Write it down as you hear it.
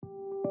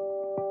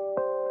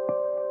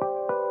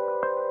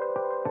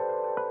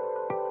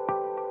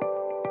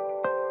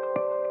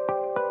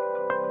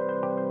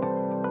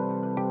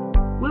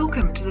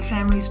Welcome to the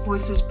Families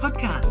Voices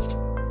podcast.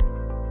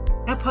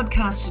 Our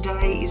podcast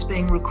today is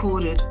being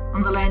recorded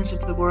on the lands of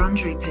the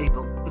Wurundjeri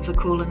people of the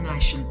Kulin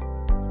Nation,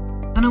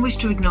 and I wish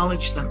to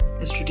acknowledge them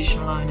as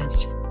traditional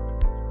owners.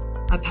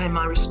 I pay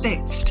my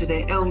respects to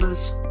their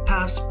elders,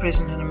 past,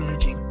 present and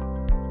emerging.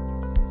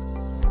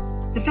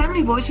 The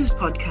Family Voices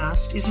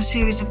podcast is a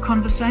series of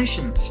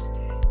conversations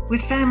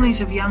with families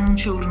of young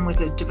children with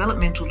a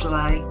developmental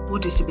delay or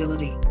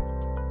disability.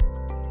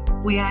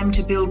 We aim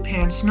to build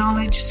parents'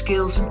 knowledge,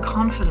 skills and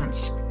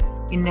confidence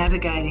in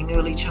navigating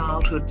early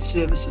childhood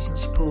services and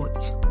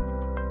supports.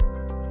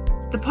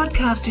 The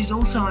podcast is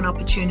also an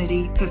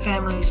opportunity for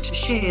families to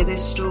share their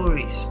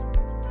stories.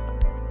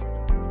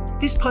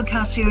 This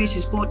podcast series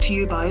is brought to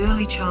you by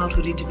Early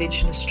Childhood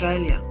Intervention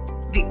Australia,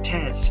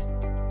 VicTAS.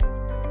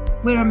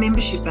 We're a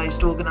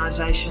membership-based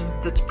organisation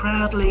that's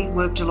proudly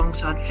worked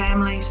alongside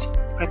families,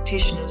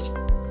 practitioners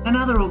and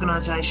other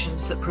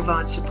organisations that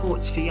provide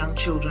supports for young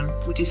children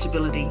with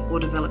disability or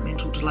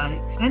developmental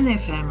delay and their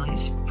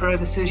families for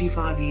over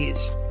 35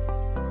 years.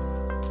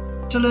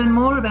 To learn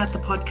more about the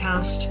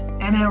podcast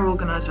and our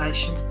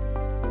organisation,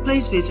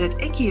 please visit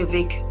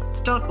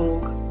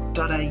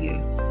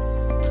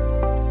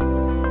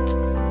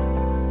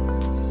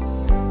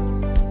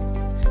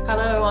ekiavic.org.au.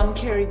 Hello, I'm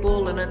Kerry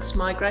Ball and it's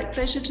my great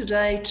pleasure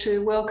today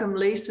to welcome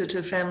Lisa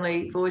to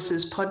Family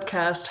Voices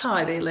podcast.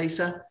 Hi there,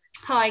 Lisa.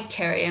 Hi,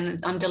 Kerry, and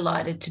I'm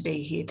delighted to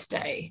be here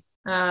today.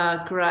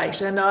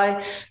 Great. And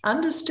I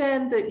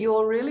understand that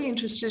you're really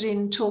interested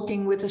in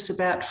talking with us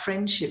about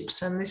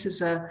friendships, and this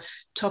is a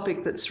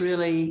topic that's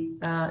really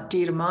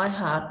dear to my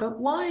heart. But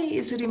why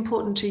is it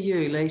important to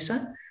you,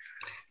 Lisa?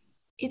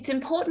 It's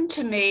important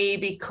to me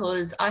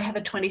because I have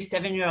a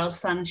 27-year-old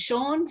son,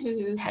 Sean,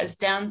 who has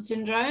Down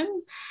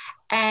syndrome,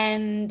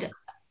 and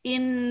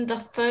in the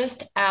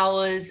first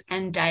hours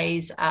and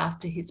days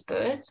after his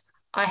birth,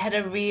 I had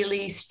a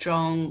really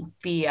strong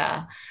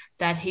fear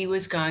that he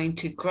was going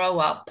to grow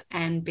up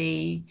and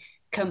be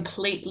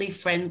completely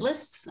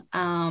friendless,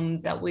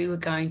 that we were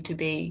going to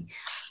be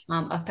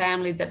a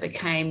family that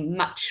became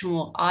much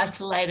more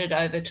isolated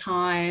over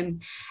time,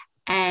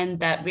 and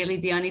that really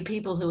the only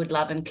people who would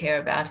love and care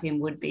about him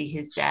would be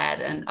his dad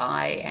and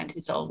I and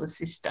his older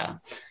sister.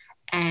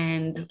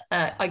 And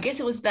I guess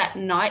it was that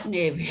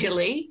nightmare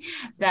really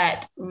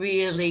that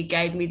really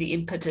gave me the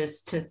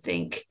impetus to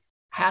think,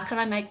 how can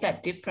I make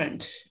that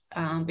different?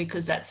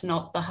 Because that's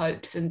not the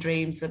hopes and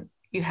dreams that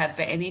you have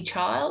for any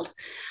child.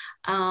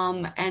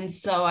 And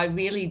so I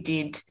really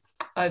did,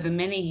 over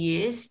many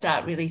years,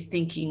 start really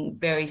thinking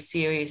very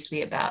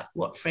seriously about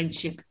what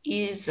friendship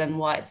is and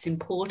why it's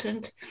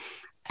important.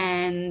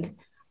 And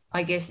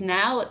I guess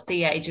now at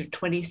the age of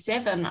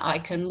 27, I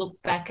can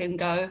look back and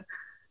go,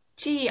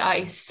 gee,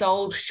 I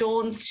sold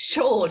Sean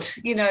short,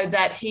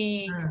 that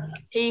he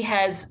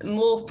has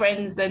more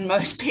friends than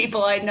most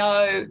people I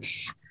know,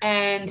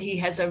 and he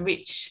has a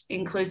rich,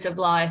 inclusive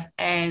life.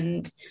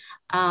 And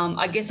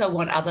I guess I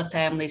want other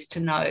families to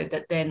know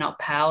that they're not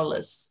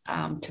powerless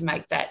to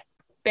make that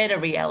better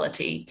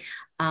reality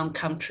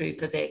come true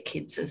for their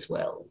kids as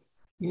well.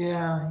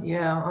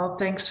 Yeah. Oh,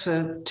 thanks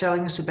for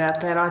telling us about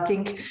that. I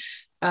think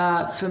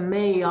for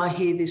me, I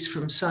hear this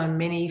from so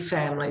many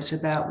families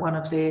about one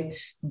of their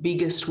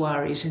biggest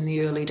worries in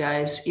the early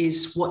days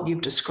is what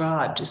you've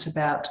described. It's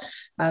about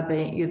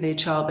their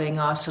child being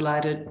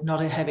isolated,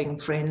 not having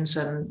friends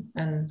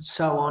and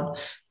so on.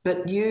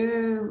 But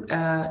you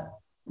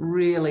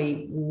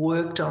really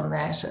worked on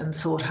that and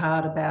thought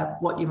hard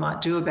about what you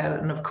might do about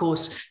it. And of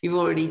course, you've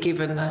already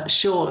given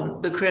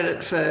Sean the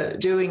credit for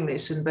doing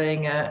this and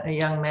being a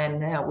young man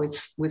now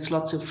with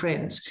lots of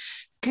friends.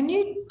 Can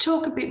you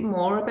talk a bit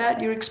more about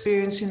your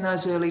experience in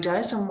those early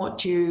days and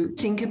what you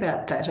think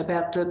about that,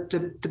 about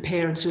the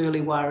parents'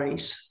 early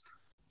worries?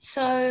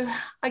 So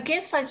I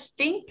guess I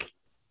think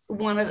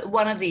one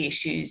of the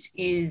issues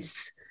is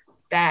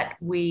that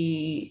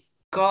we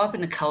grow up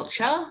in a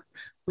culture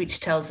which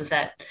tells us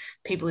that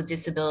people with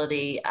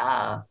disability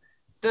are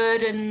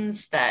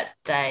burdens, that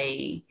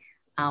they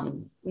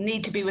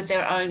need to be with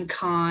their own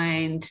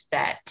kind,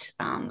 that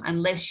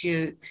unless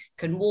you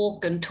can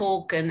walk and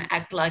talk and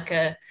act like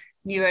a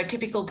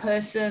neurotypical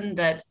person,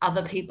 that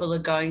other people are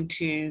going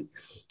to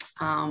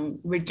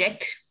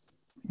reject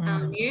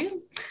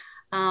you.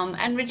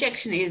 And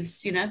rejection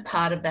is,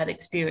 part of that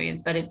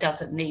experience, but it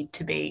doesn't need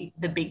to be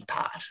the big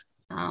part.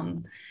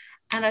 And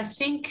I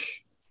think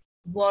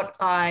what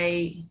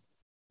I've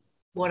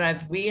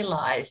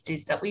realised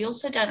is that we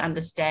also don't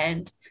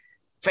understand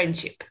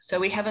friendship. So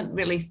we haven't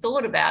really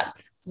thought about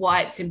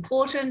why it's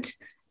important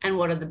and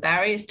what are the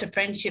barriers to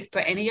friendship for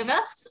any of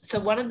us.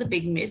 So one of the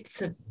big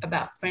myths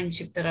about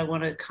friendship that I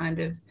want to kind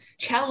of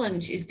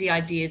challenge is the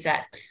idea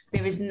that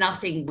there is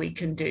nothing we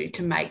can do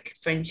to make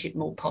friendship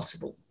more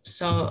possible.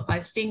 So I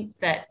think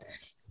that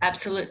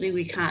absolutely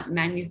we can't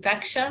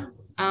manufacture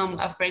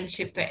a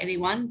friendship for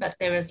anyone, but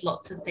there is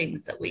lots of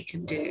things that we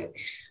can do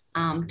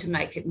to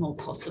make it more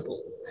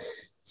possible.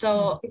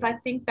 So if I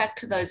think back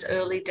to those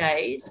early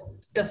days,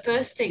 the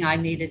first thing I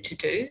needed to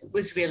do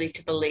was really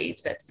to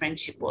believe that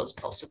friendship was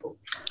possible.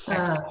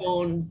 That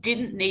Sean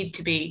didn't need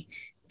to be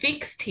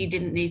fixed. He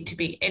didn't need to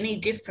be any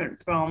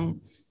different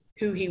from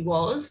who he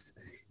was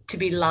to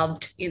be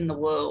loved in the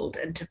world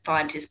and to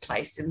find his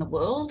place in the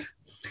world.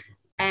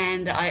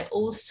 And I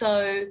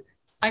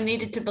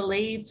needed to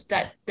believe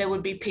that there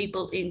would be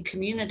people in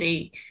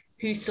community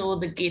who saw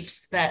the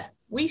gifts that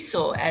we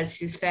saw as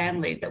his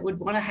family, that would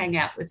want to hang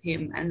out with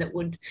him and that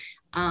would,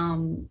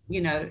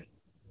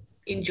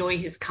 enjoy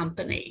his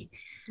company.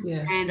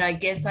 Yeah. And I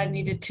guess I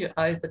needed to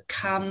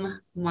overcome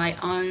my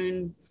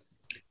own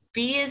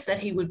fears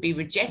that he would be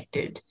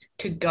rejected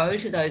to go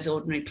to those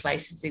ordinary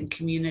places in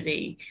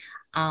community.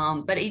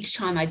 But each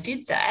time I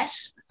did that,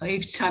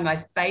 each time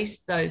I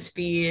faced those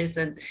fears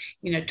and,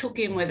 took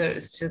him, whether it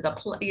was to the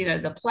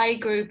play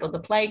group or the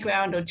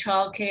playground or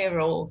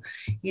childcare or,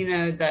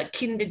 the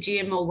kinder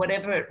gym or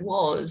whatever it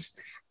was,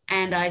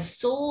 and I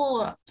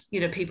saw,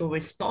 people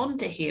respond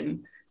to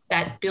him,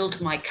 that built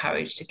my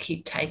courage to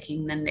keep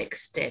taking the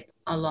next step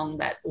along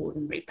that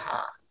ordinary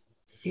path.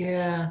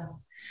 Yeah.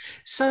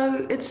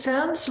 So it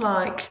sounds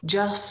like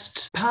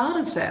just part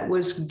of that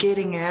was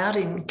getting out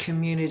in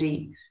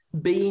community,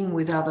 being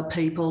with other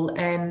people,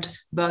 and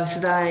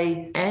both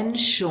they and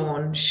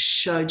Sean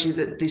showed you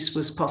that this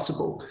was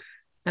possible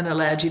and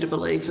allowed you to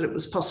believe that it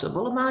was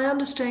possible. Am I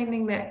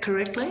understanding that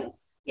correctly?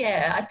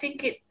 Yeah, I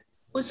think it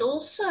was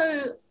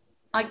also,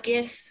 I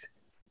guess,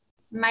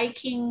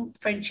 making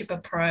friendship a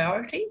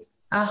priority.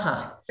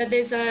 Uh-huh. But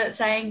there's a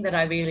saying that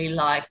I really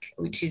like,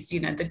 which is,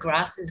 the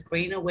grass is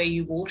greener where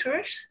you water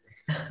it.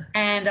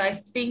 And I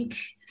think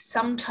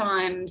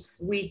sometimes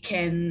we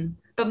can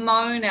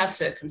bemoan our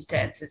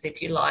circumstances,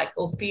 if you like,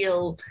 or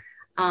feel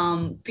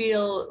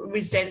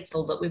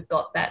resentful that we've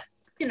got that,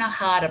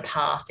 harder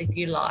path, if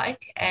you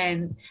like.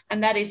 And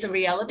that is a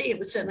reality. It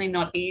was certainly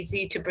not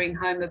easy to bring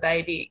home a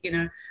baby,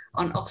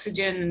 on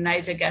oxygen and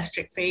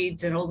nasogastric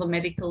feeds and all the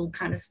medical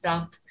kind of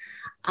stuff.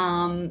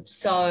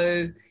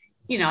 So,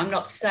 I'm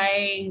not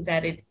saying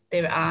that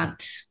there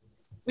aren't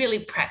really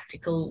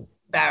practical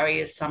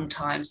barriers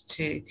sometimes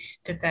to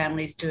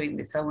families doing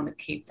this. I want to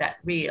keep that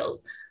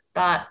real.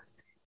 But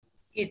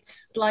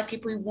it's like,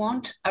 if we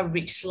want a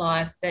rich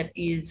life that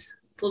is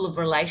full of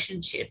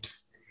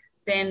relationships,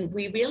 then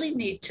we really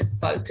need to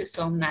focus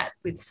on that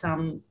with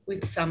some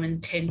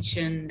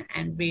intention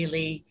and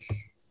really,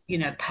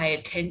 pay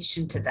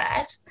attention to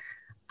that.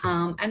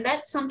 And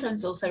that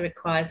sometimes also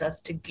requires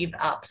us to give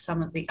up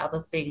some of the other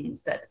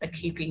things that are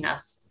keeping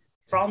us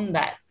from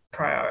that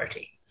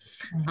priority.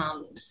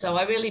 Mm-hmm. So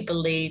I really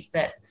believe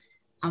that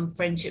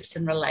friendships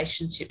and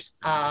relationships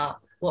are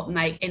what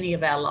make any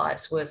of our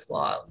lives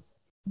worthwhile.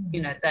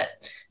 Mm-hmm.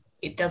 That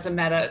it doesn't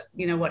matter,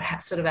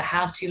 what sort of a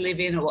house you live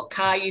in or what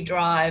car you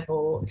drive,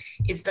 or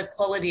it's the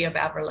quality of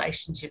our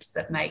relationships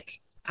that make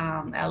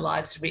our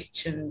lives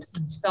rich. And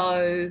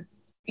so,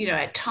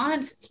 at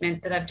times it's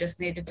meant that I've just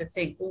needed to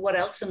think, well, what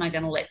else am I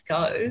going to let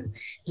go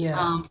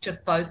to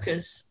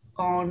focus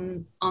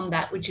on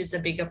that which is a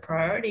bigger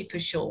priority for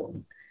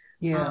Sean.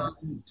 Yeah.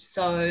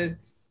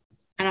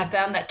 And I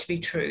found that to be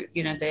true.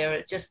 There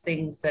are just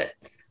things that,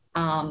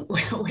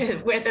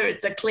 whether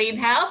it's a clean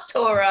house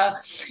or,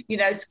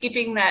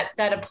 skipping that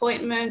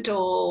appointment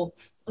or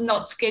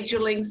not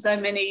scheduling so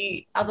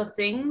many other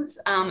things,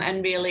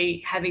 and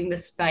really having the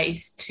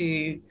space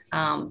to,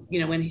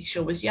 when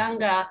Sean was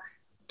younger,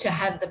 to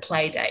have the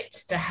play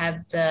dates, to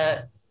have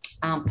the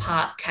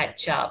park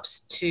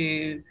catch-ups,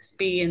 to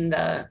be in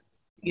the,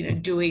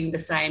 doing the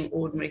same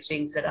ordinary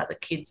things that other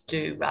kids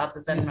do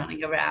rather than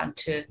running around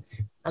to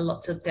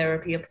lots of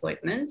therapy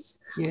appointments.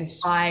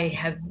 Yes. I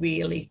have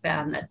really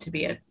found that to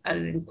be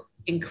an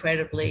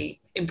incredibly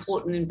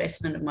important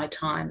investment of my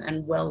time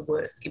and well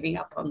worth giving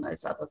up on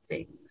those other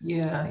things.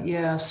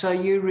 Yeah. So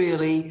you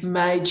really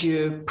made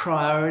your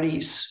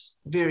priorities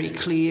very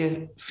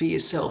clear for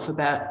yourself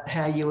about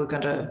how you were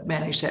going to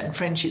manage that,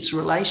 and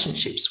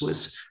relationships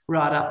was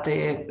right up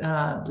there,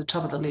 the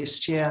top of the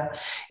list. Yeah.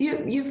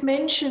 You've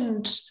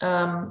mentioned,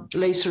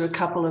 Lisa, a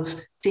couple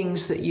of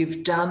things that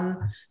you've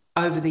done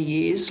over the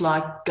years,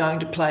 like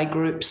going to play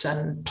groups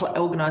and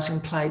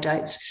organising play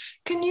dates.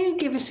 Can you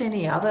give us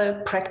any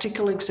other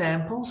practical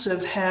examples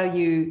of how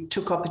you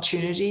took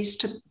opportunities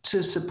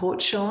to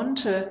support Sean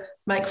to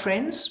make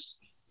friends?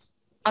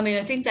 I mean,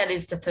 I think that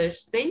is the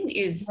first thing,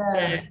 is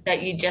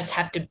that you just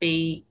have to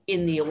be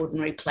in the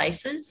ordinary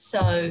places.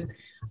 So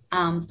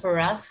for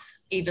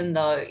us, even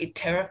though it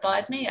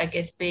terrified me, I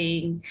guess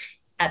being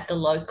at the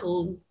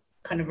local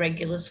kind of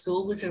regular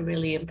school was a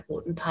really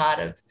important part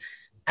of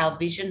our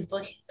vision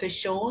for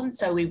Sean.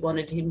 So we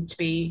wanted him to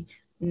be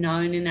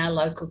known in our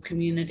local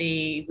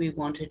community. We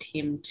wanted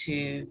him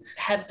to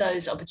have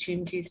those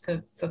opportunities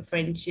for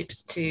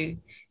friendships to,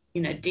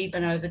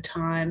 deepen over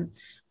time.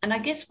 And I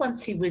guess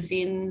once he was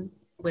in,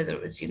 whether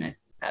it was,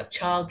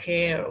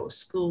 childcare or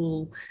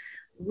school,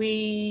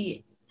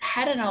 we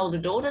had an older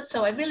daughter.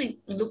 So I really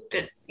looked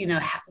at,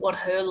 what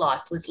her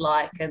life was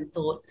like and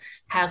thought,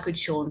 how could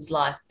Sean's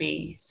life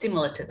be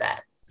similar to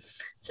that?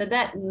 So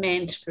that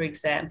meant, for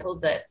example,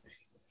 that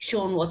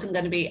Sean wasn't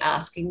going to be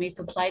asking me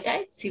for play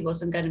dates. He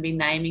wasn't going to be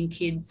naming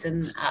kids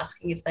and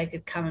asking if they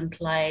could come and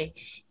play.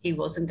 He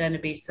wasn't going to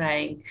be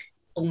saying,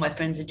 all my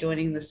friends are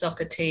joining the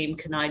soccer team,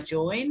 can I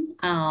join?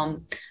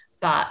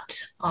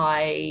 But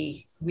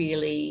I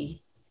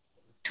really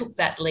took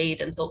that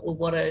lead and thought, well,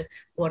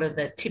 what are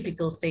the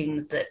typical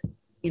things that,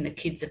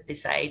 kids of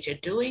this age are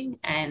doing?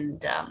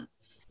 And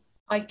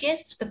I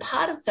guess the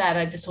part of that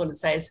I just want to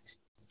say is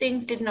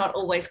things did not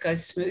always go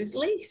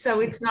smoothly.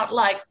 So it's not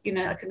like,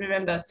 I can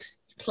remember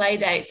play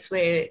dates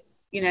where,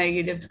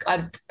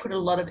 I'd put a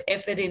lot of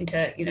effort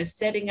into,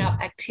 setting up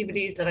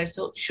activities that I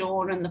thought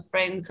Sean and the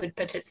friend could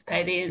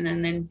participate in.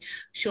 And then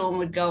Sean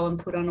would go and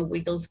put on a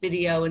Wiggles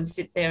video and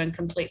sit there and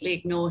completely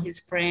ignore his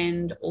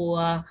friend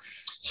or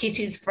hit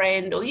his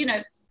friend or,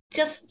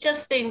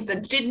 just things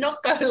that did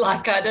not go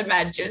like I'd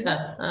imagined.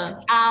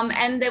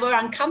 And there were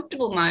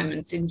uncomfortable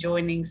moments in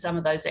joining some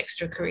of those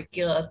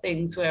extracurricular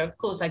things where, of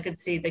course, I could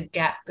see the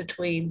gap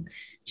between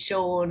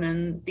Sean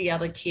and the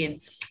other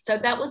kids. So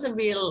that was a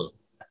real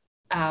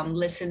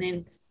lesson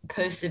in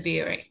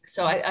persevering.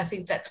 So I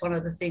think that's one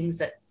of the things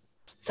that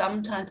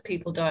sometimes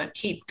people don't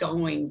keep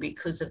going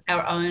because of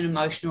our own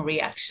emotional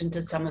reaction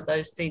to some of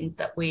those things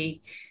that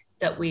we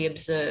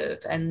observe.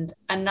 And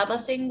another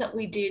thing that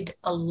we did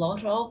a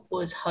lot of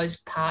was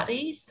host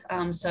parties.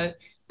 So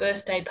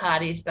birthday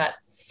parties, but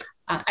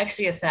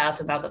actually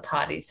 1,000 other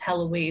parties,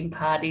 Halloween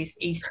parties,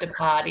 Easter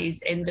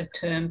parties, end of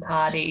term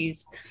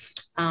parties.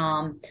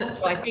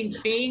 So I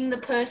think being the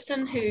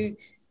person who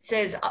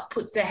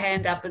puts their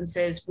hand up and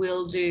says,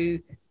 we'll do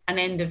an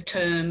end of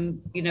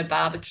term,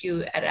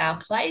 barbecue at our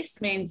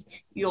place means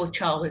your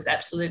child is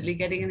absolutely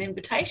getting an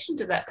invitation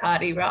to that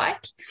party,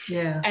 right?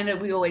 Yeah. And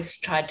we always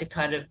tried to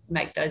kind of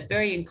make those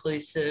very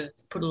inclusive,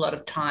 put a lot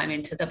of time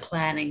into the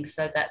planning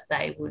so that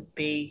they would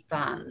be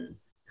fun.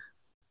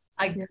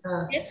 I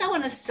guess I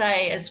want to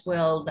say as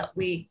well that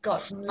we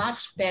got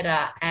much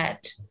better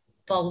at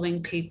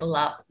following people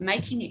up,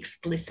 making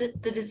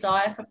explicit the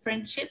desire for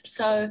friendship.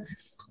 So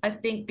I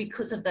think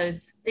because of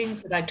those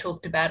things that I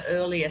talked about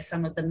earlier,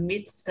 some of the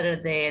myths that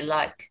are there,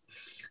 like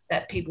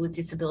that people with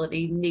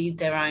disability need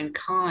their own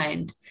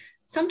kind,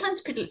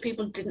 sometimes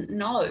people didn't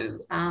know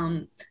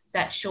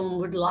that Sean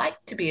would like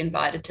to be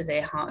invited to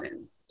their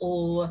home.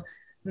 Or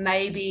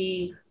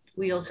maybe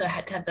we also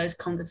had to have those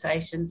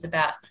conversations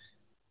about,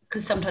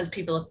 because sometimes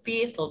people are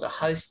fearful to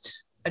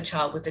host a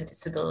child with a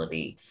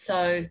disability.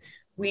 So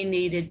we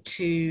needed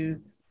to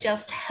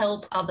just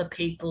help other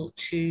people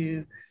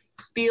to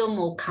feel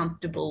more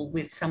comfortable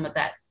with some of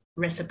that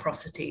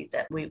reciprocity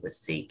that we were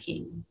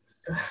seeking.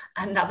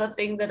 Another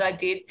thing that I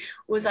did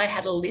was I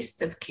had a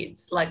list of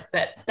kids like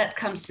that. That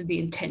comes to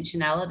the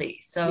intentionality.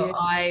 So yes.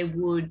 I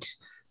would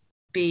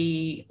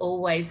be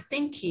always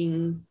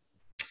thinking,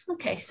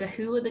 okay, so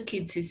who are the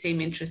kids who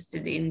seem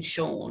interested in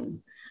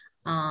Sean?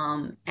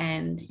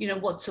 And,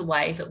 what's a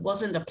way, if it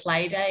wasn't a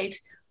play date,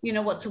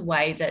 what's a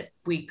way that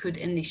we could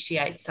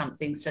initiate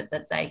something so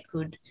that they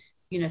could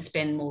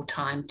spend more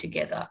time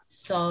together.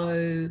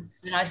 So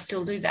I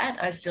still do that.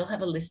 I still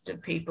have a list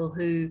of people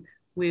who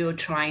we were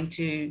trying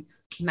to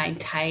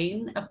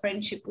maintain a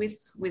friendship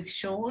with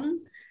Sean.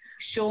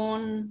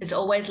 Sean has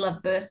always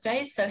loved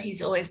birthdays, so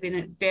he's always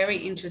been very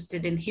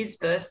interested in his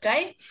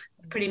birthday.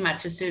 Pretty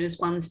much as soon as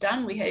one's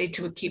done, we had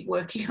to keep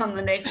working on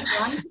the next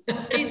one.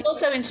 But he's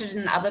also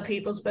interested in other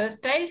people's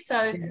birthdays.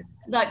 So,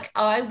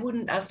 I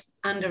wouldn't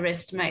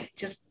underestimate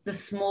just the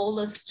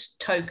smallest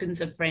tokens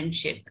of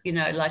friendship,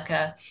 like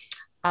a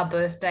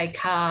birthday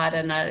card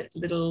and a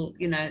little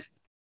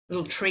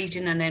treat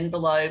in an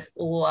envelope,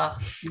 or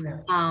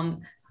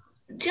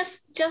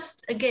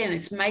just again,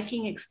 it's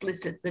making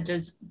explicit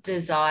the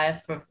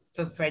desire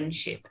for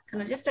friendship.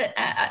 Can I just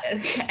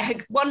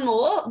one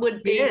more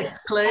would be,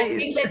 yes,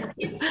 please. I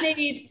think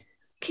that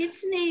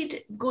kids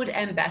need good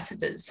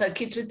ambassadors. So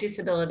kids with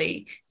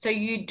disability. So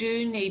you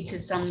do need to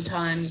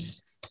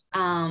sometimes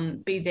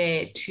be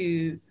there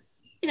to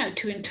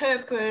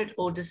interpret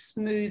or to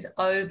smooth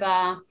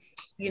over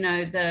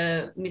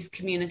the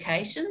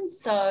miscommunications.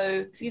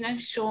 So,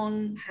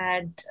 Sean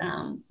had,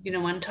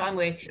 one time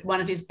where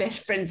one of his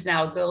best friends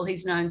now, a girl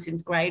he's known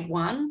since grade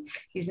 1,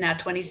 he's now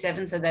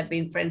 27, so they've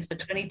been friends for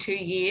 22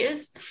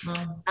 years.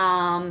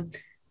 Oh.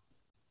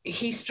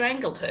 He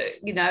strangled her,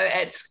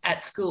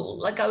 at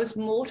school. I was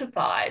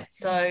mortified.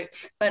 So,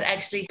 but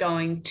actually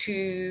going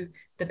to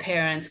the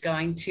parents,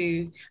 going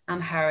to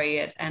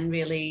Harriet and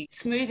really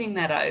smoothing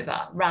that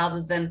over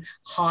rather than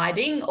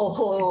hiding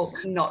or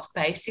not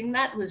facing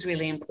that was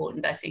really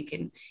important, I think,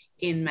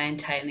 in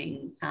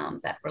maintaining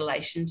that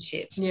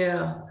relationship.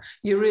 Yeah,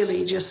 you're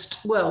really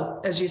just,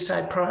 as you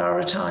say,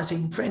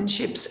 prioritising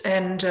friendships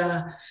and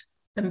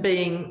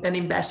being an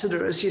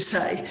ambassador, as you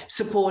say,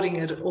 supporting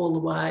it all the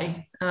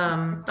way.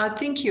 I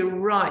think you're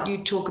right.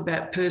 You talk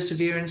about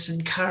perseverance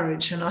and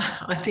courage, and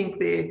I think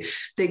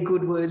they're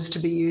good words to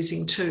be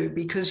using too,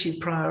 because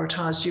you've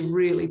prioritised, you've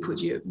really put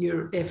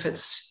your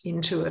efforts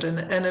into it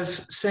and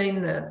have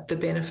seen the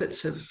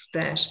benefits of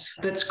that.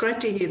 That's great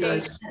to hear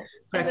those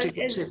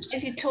practical tips.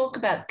 As you talk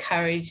about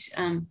courage,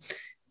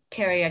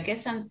 Kerry, I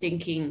guess I'm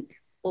thinking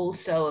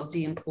also of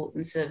the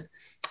importance of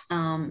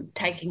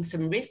taking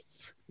some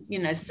risks.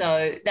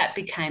 So that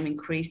became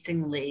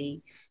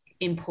increasingly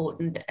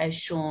important as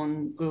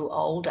Sean grew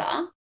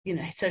older. You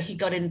know, so he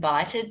got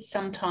invited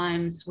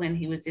sometimes when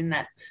he was in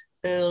that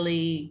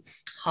early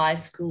high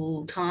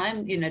school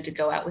time, you know, to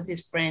go out with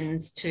his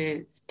friends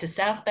to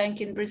South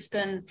Bank in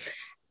Brisbane.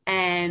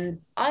 And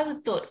I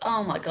thought,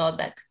 oh my God,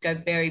 that could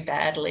go very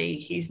badly.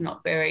 He's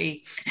not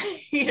very,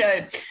 you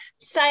know,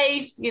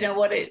 safe. You know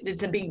what?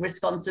 It's a big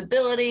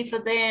responsibility for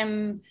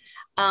them.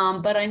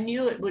 But I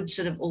knew it would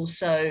sort of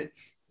also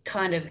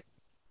kind of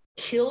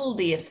kill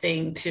the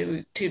thing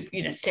to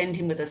you know, send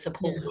him with a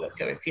support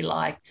worker, if you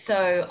like.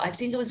 So I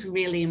think it was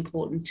really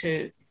important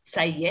to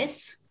say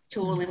yes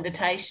to all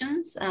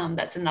invitations.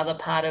 That's another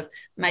part of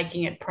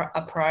making it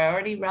a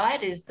priority,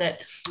 right? Is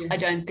that I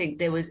don't think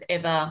there was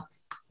ever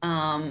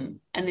an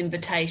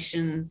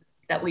invitation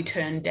that we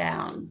turned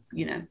down.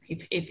 You know,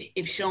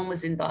 if Sean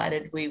was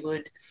invited, we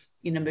would,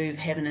 you know, move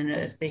heaven and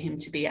earth for him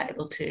to be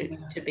able to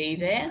be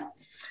there.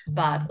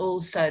 But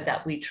also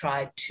that we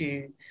tried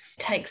to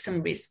take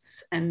some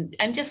risks and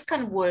just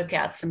kind of work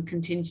out some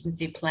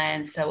contingency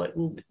plans so it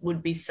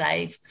would be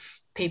safe.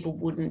 People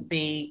wouldn't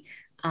be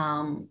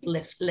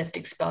left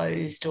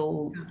exposed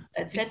or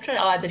etc.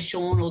 Either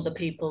Sean or the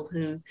people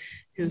who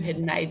had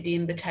made the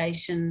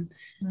invitation.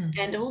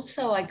 And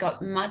also I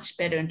got much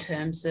better in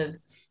terms of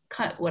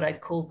kind of what I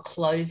call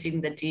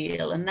closing the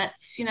deal. And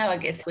that's, you know, I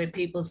guess where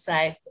people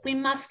say, we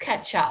must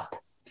catch up.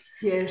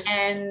 Yes.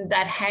 And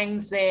that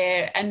hangs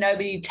there and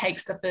nobody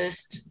takes the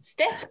first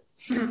step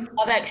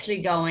of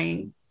actually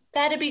going,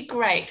 that'd be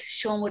great.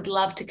 Sean would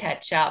love to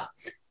catch up,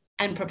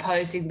 and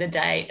proposing the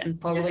date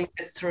and following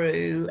it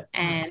through.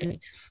 And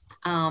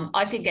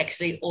I think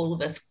actually all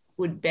of us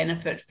would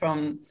benefit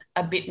from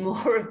a bit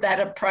more of that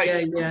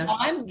approach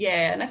time.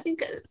 Yeah. And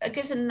I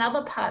guess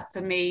another part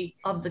for me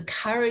of the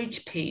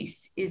courage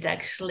piece is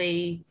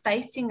actually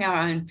facing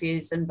our own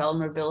fears and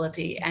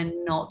vulnerability and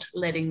not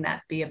letting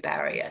that be a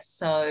barrier.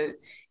 So,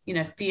 you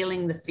know,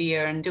 feeling the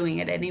fear and doing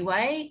it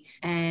anyway.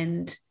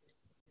 And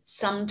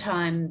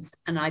sometimes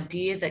an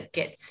idea that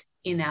gets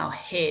in our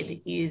head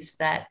is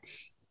that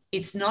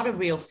it's not a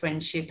real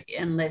friendship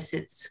unless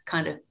it's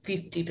kind of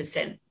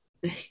 50%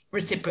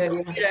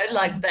 reciprocal, you know,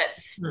 like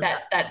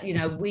that, you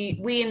know,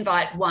 we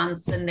invite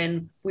once and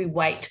then we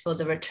wait for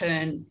the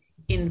return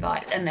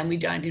invite, and then we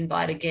don't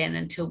invite again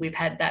until we've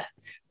had that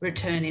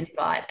return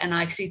invite. And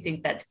I actually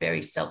think that's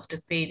very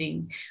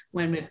self-defeating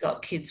when we've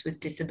got kids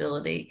with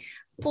disability,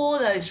 for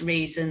those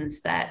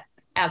reasons that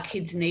our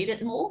kids need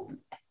it more,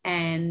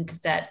 and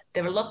that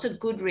there are lots of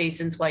good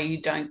reasons why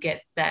you don't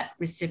get that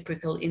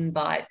reciprocal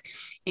invite,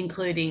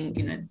 including,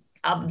 you know,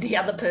 the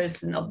other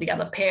person of the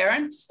other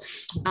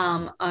parents'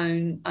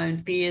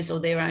 own fears or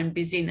their own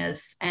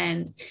busyness,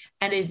 and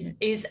it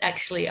is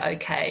actually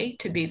okay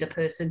to be the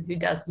person who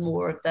does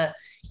more of the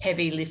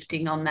heavy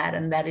lifting on that,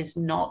 and that is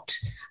not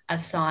a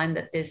sign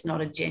that there's not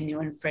a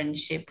genuine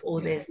friendship,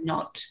 or there's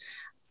not,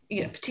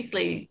 you know,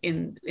 particularly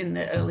in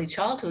the early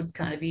childhood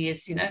kind of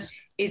years, you know,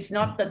 it's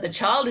not that the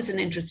child isn't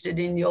interested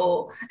in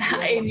your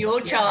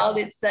child,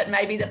 it's that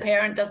maybe the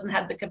parent doesn't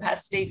have the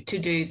capacity to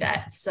do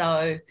that.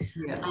 So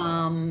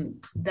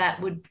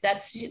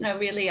that's, you know,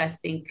 really, I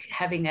think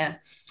having a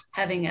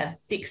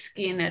thick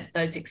skin at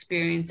those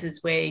experiences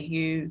where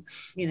you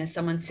know,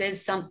 someone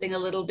says something a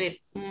little bit,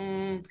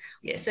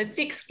 so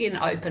thick skin,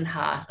 open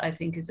heart, I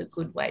think is a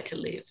good way to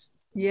live.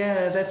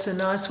 Yeah, that's a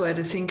nice way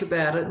to think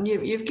about it. And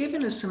you've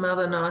given us some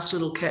other nice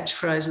little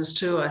catchphrases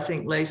too, I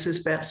think,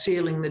 Lisa, about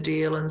sealing the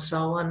deal and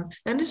so on.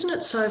 And isn't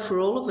it so for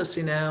all of us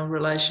in our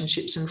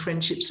relationships and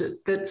friendships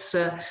that's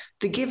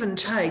the give and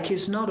take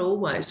is not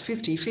always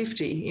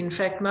 50-50. In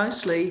fact,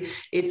 mostly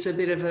it's a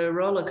bit of a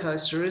roller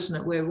coaster,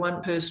 isn't it, where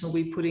one person will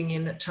be putting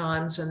in at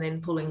times and then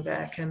pulling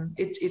back. And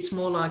it's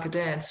more like a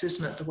dance,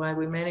 isn't it, the way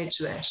we manage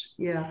that?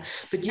 Yeah.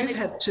 But you've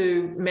had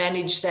to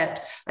manage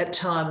that at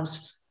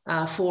times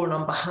for and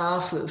on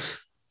behalf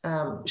of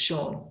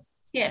Sean.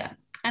 Yeah.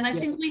 And I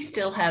think we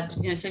still have,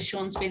 you know, so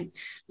Sean's been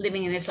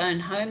living in his own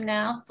home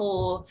now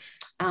for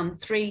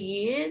 3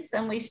 years,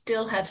 and we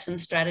still have some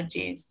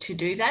strategies to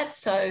do that.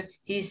 So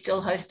he's still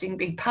hosting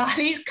big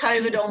parties.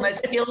 COVID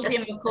almost killed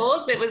him, of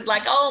course. It was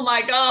like, oh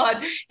my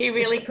God, he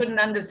really couldn't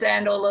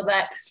understand all of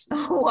that,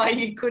 why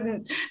you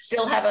couldn't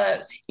still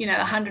have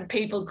 100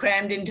 people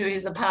crammed into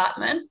his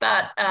apartment.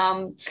 But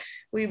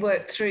we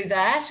worked through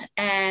that.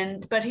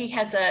 But he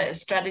has a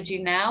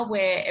strategy now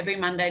where every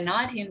Monday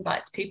night he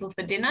invites people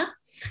for dinner.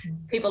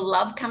 People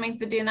love coming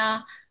for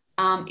dinner.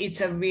 It's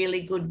a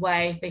really good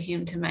way for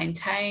him to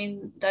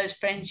maintain those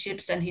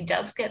friendships, and he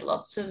does get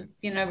lots of,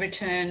 you know,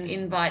 return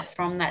invites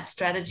from that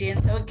strategy.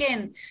 And so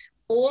again,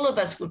 all of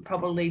us would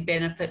probably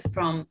benefit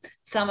from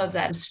some of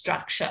that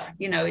structure.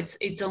 You know,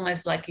 it's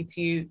almost like if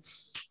you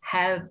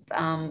have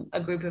a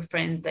group of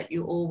friends that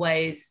you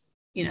always,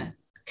 you know,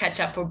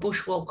 catch up for a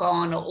bushwalk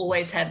on, or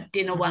always have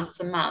dinner once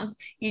a month,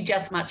 you're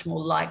just much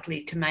more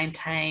likely to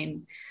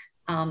maintain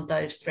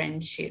those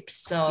friendships.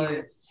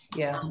 So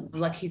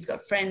like he's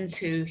got friends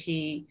who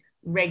he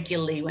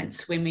regularly went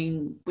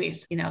swimming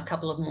with, a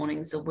couple of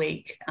mornings a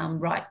week,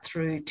 right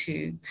through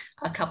to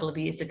a couple of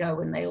years ago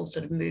when they all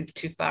sort of moved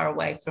too far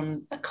away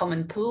from a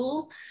common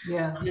pool.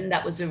 Yeah. And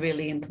that was a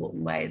really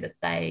important way that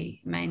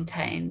they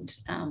maintained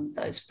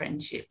those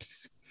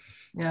friendships.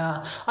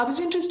 Yeah, I was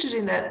interested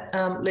in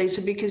that,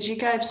 Lisa, because you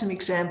gave some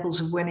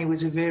examples of when he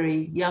was a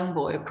very young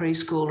boy, a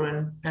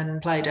preschooler,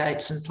 and play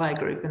dates and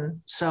playgroup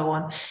and so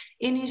on.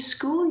 In his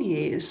school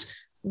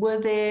years, were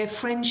there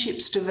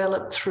friendships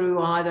developed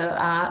through either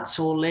arts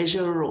or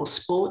leisure or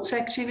sports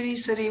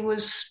activities that he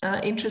was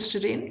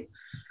interested in?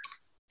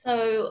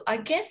 So I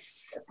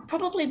guess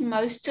probably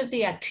most of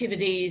the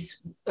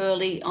activities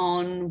early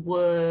on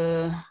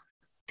were,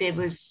 there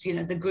was,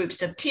 the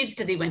groups of kids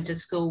that he went to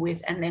school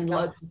with and then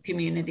local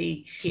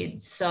community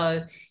kids.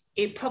 So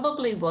it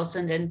probably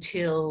wasn't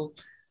until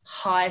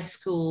high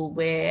school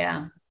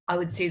where I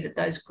would see that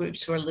those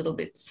groups were a little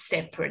bit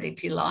separate,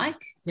 if you like.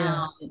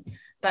 Yeah.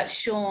 But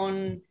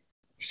Sean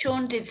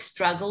did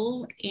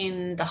struggle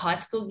in the high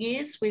school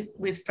years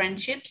with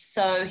friendships.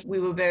 So we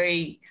were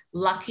very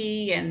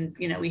lucky and,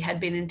 we had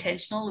been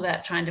intentional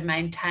about trying to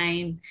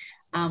maintain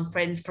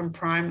friends from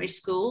primary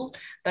school.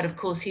 But of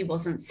course, he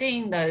wasn't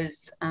seeing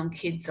those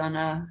kids on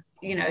a,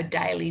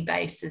 daily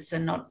basis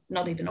and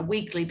not even a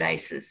weekly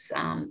basis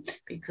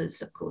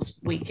because, of course,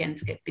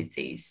 weekends get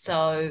busy.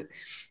 So,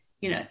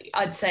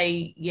 I'd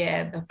say,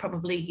 but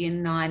probably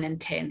in 9 and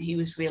 10, he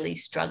was really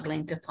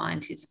struggling to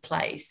find his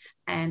place.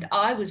 And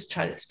I was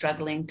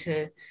struggling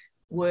to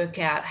work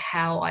out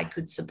how I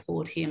could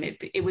support him.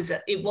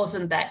 It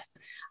wasn't that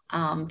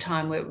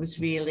time where it was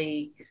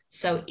really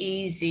so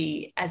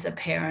easy as a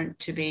parent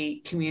to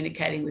be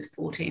communicating with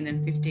 14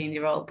 and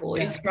 15-year-old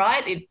boys,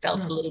 right? It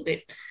felt a little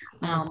bit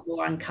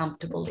more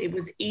uncomfortable. It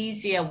was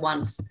easier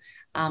once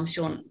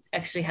Sean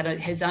actually had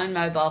his own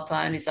mobile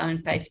phone, his own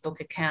Facebook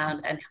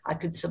account, and I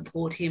could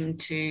support him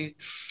to,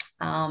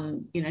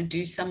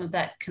 do some of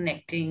that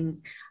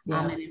connecting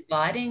and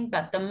inviting.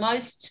 But the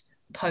most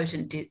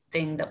potent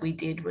thing that we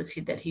did was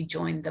that he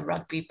joined the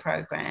rugby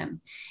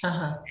program,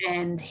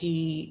 and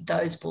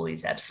those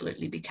boys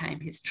absolutely became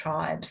his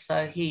tribe.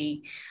 So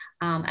he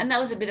and that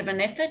was a bit of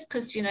an effort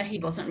because he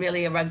wasn't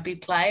really a rugby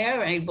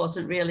player, and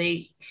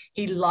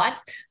he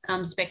liked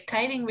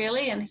spectating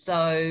really, and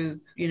so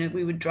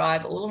we would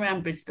drive all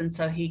around Brisbane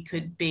so he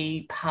could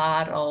be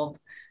part of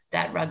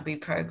that rugby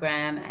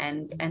program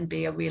and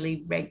be a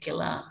really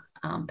regular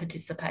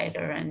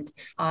participator. And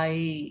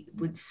I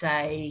would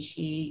say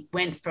he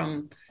went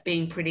from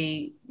being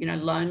pretty,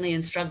 lonely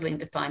and struggling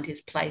to find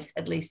his place,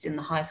 at least in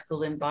the high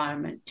school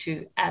environment,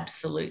 to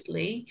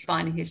absolutely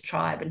finding his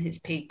tribe and his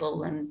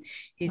people. And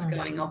he's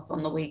going off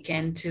on the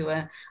weekend to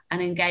an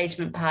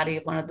engagement party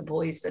of one of the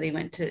boys that he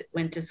went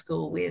to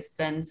school with.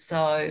 And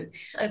so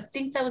I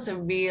think that was a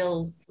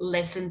real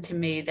lesson to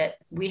me that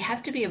we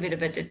have to be a bit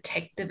of a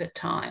detective at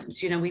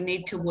times. We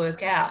need to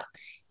work out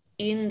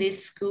in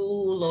this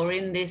school or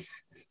in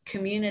this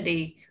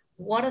community,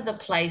 what are the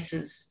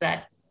places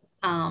that,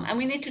 and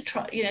we need to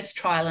try, it's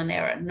trial and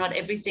error. Not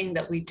everything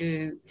that we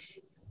do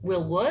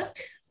will work.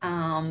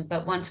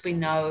 But once we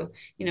know,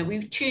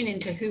 we tune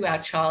into who our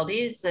child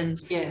is and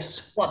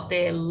what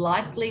they're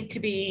likely to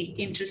be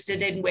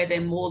interested in, where they're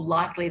more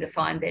likely to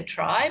find their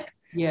tribe.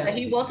 Yeah. So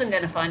he wasn't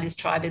going to find his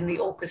tribe in the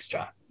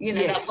orchestra.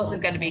 That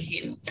wasn't going to be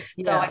him.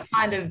 Yeah. So I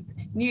kind of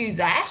knew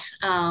that.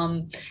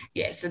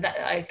 So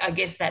that I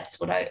guess that's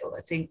what I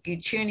think.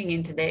 You're tuning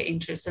into their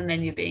interests, and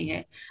then you're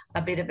being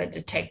a bit of a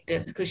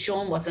detective, because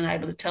Sean wasn't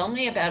able to tell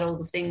me about all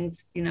the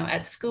things,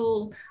 at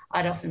school.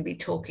 I'd often be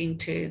talking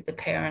to the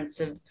parents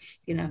of,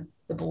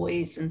 the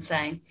boys and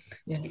saying,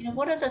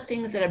 what are the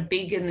things that are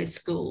big in this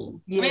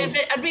school? Yes. I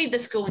mean, I'd read the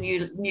school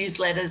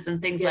newsletters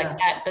and things like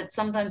that, but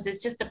sometimes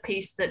there's just a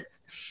piece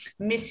that's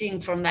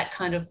missing from that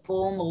kind of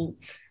formal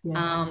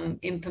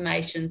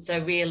information.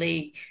 So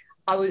really,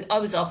 I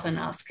was often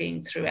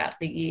asking throughout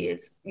the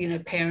years,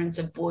 parents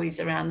of boys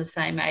around the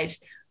same age,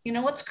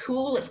 what's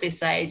cool at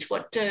this age?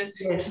 What are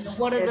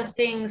the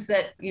things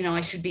that,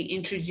 I should be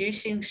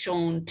introducing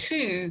Sean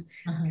to?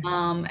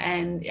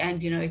 And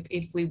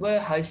if we were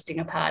hosting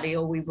a party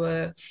or we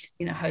were,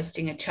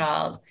 hosting a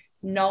child,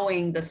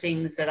 knowing the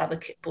things that other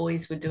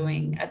boys were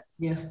doing at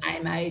the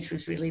same age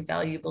was really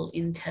valuable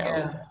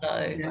intel.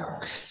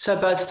 So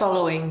both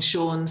following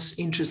Sean's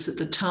interests at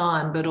the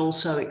time, but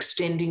also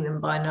extending them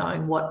by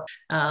knowing what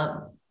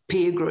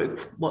peer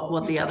group,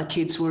 what the other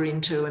kids were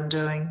into and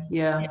doing.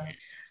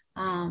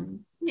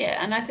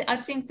 And I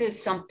think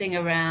there's something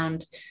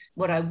around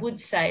what I would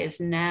say is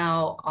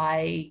now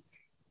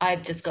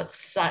I've just got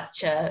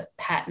such a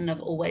pattern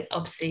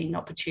of seeing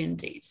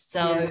opportunities.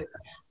 So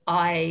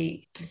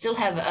I still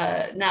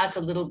have now it's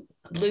a little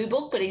blue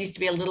book, but it used to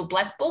be a little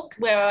black book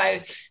where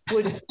I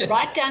would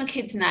write down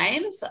kids'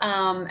 names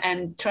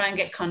and try and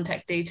get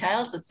contact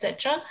details,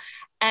 etc.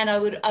 And I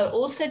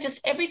also just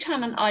every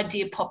time an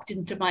idea popped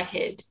into my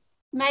head,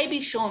 maybe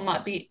Sean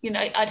might be,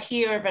 I'd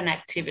hear of an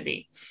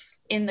activity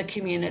in the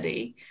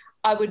community,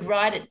 I would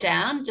write it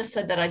down just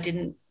so that I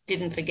didn't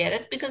forget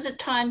it, because at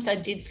times I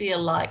did feel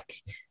like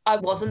I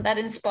wasn't that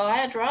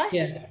inspired, right?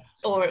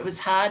 or it was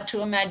hard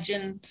to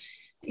imagine.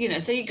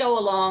 So you go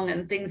along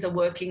and things are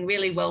working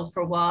really well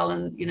for a while,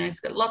 and it's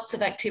got lots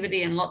of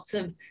activity and lots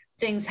of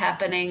things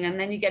happening, and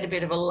then you get a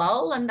bit of a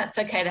lull, and that's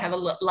okay to have a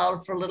lull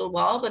for a little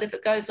while, but if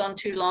it goes on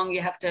too long,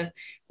 you have to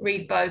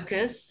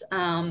refocus.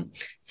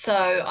 So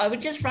I would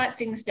just write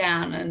things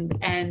down,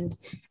 and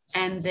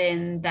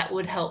then that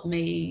would help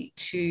me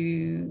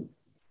to,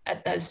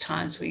 at those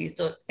times where you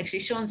thought, actually,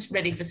 Sean's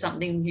ready for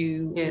something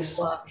new. Yes.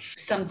 Or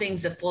some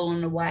things have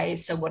fallen away,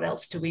 so what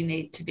else do we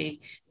need to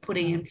be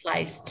putting in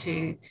place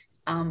to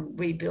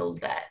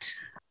rebuild that?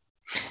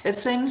 It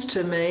seems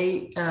to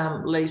me,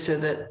 Lisa,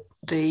 that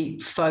the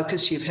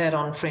focus you've had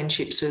on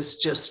friendships has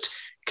just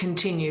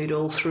continued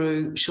all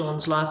through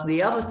Sean's life.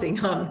 The other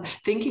thing I'm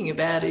thinking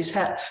about is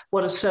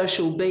what a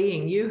social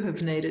being you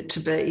have needed to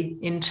be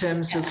in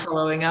terms of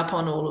following up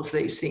on all of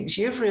these things.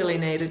 You've really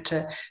needed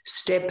to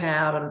step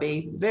out and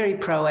be very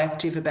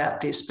proactive about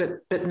this,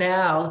 but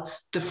now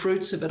the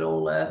fruits of it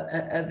all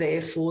are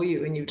there for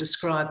you, and you've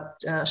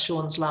described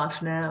Sean's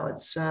life now.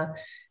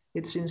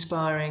 It's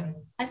inspiring.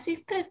 I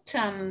think that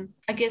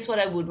I guess what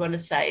I would want to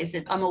say is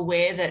that I'm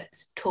aware that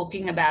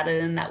talking about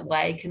it in that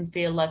way can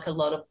feel like a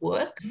lot of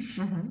work.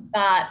 Mm-hmm.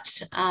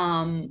 But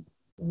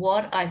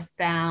what I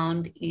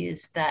found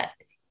is that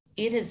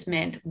it has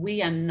meant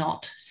we are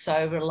not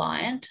so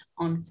reliant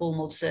on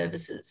formal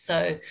services.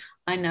 So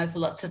I know for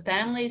lots of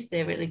families,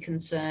 they're really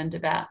concerned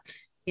about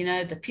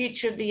the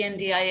future of the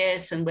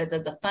NDIS and whether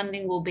the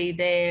funding will be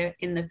there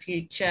in the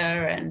future.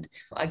 And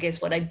I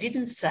guess what I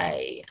didn't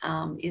say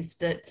is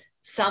that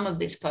some of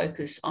this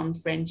focus on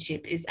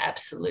friendship is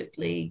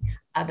absolutely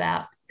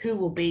about who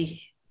will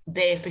be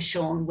there for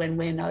Sean when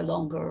we're no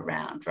longer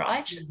around,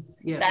 right?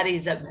 Yeah. That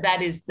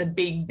is the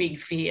big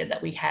fear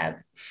that we have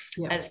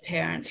as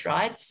parents,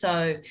 right?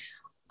 So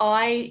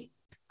I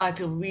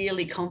feel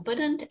really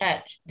confident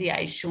at the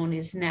age Sean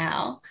is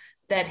now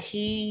that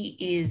he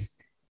is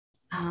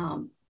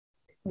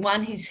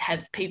he's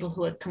had people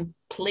who are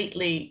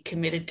completely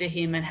committed to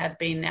him and have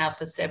been now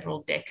for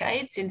several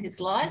decades in his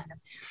life.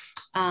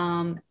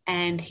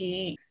 And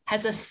he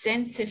has a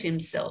sense of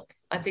himself.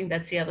 I think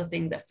that's the other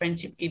thing that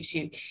friendship gives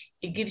you.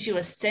 It gives you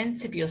a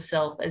sense of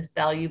yourself as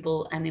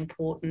valuable and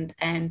important.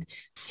 And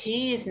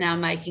he is now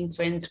making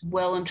friends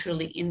well and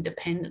truly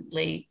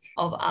independently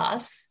of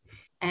us.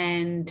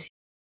 And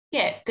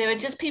there are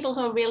just people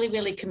who are really,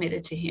 really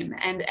committed to him.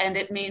 And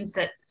it means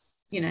that,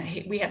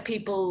 we have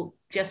people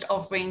just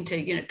offering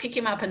to, pick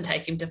him up and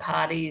take him to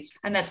parties.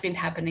 And that's been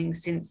happening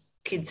since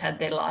kids had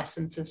their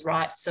licenses,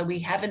 right? So we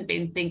haven't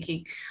been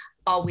thinking,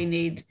 we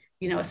need,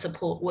 a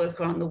support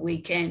worker on the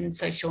weekend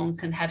so Sean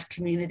can have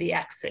community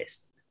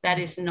access. That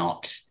is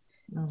not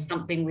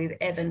something we've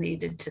ever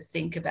needed to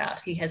think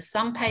about. He has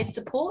some paid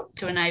support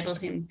to enable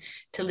him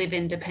to live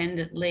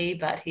independently,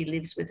 but he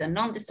lives with a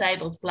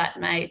non-disabled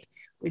flatmate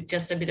with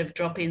just a bit of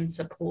drop-in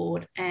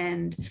support,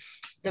 and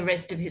the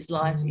rest of his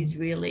life is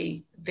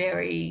really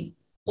very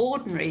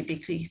ordinary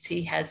because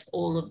he has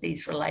all of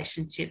these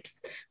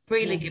relationships,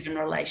 freely given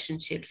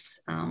relationships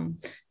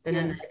that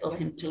enable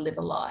him to live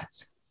a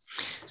life.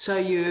 So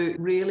you're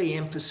really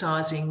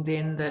emphasising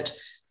then that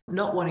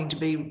not wanting to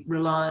be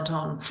reliant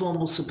on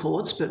formal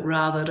supports, but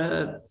rather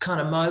to kind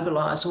of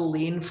mobilise all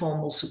the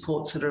informal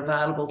supports that are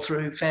available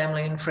through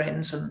family and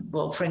friends,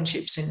 and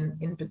friendships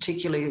in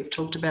particular you've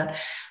talked about.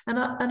 And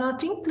I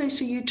think,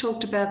 Lisa, you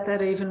talked about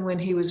that even when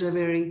he was a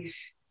very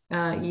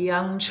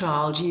young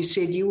child. You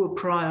said you were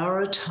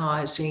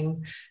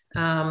prioritising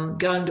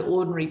going to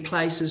ordinary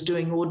places,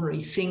 doing ordinary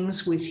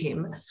things with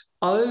him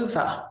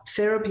over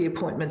therapy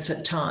appointments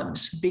at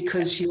times,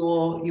 because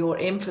your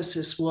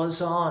emphasis was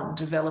on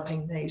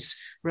developing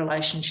these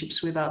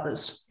relationships with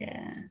others.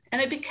 Yeah, and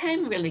it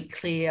became really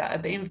clear,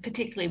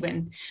 particularly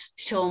when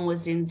Sean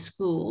was in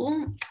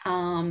school,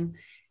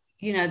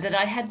 that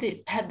I had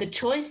the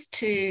choice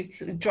to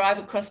drive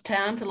across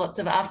town to lots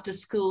of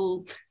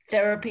after-school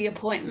therapy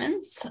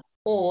appointments,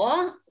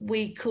 or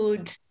we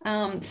could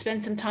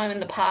spend some time in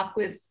the park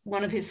with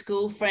one of his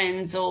school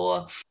friends,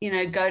 or,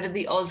 go to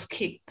the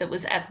Auskick that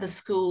was at the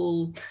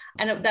school.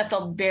 And that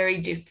felt very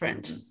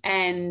different.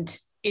 And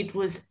it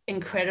was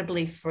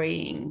incredibly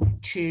freeing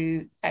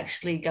to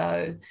actually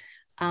go.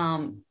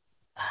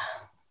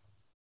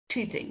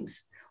 Two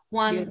things.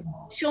 One,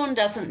 Sean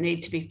doesn't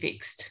need to be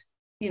fixed.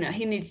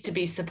 He needs to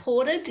be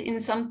supported in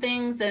some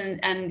things, and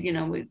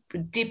we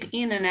would dip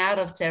in and out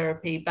of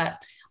therapy,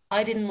 but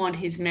I didn't want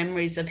his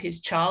memories of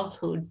his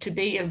childhood to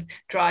be of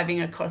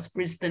driving across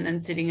Brisbane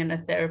and sitting in a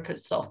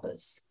therapist's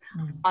office.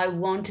 I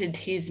wanted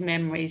his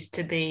memories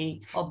to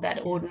be of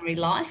that ordinary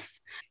life.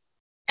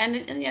 And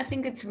I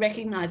think it's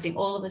recognising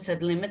all of us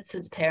have limits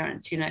as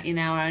parents, in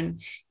our own,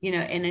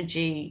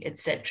 energy,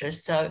 etc.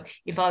 So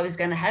if I was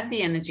going to have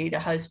the energy to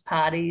host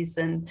parties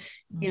and,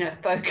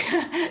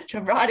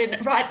 to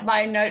write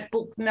my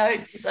notebook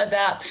notes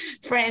about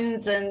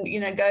friends and,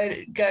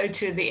 go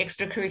to the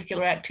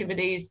extracurricular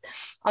activities,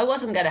 I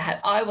wasn't going to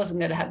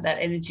have that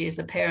energy as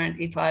a parent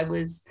if I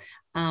was,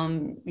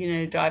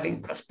 driving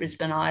across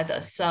Brisbane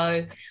either.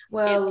 So,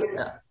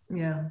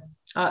 Yeah.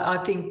 I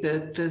think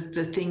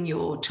the thing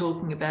you're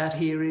talking about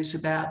here is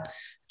about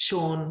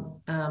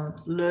Sean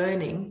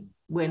learning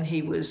when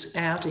he was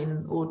out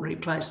in ordinary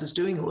places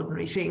doing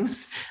ordinary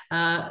things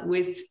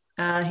with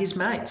his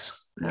mates.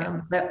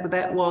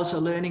 That was a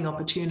learning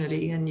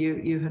opportunity, and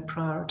you had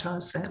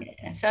prioritised that.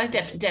 Yeah, so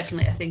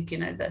definitely, I think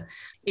that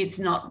it's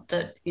not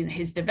that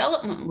his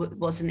development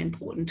wasn't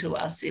important to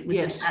us. It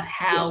was about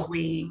how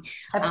we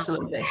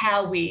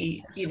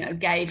absolutely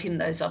gave him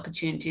those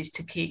opportunities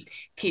to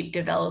keep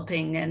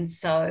developing. And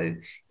so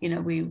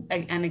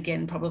and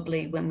again,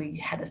 probably when we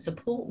had a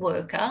support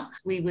worker,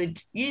 we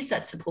would use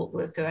that support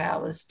worker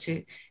hours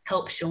to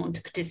help Sean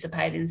to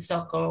participate in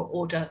soccer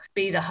or to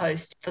be the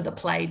host for the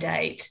play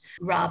date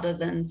rather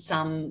than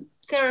some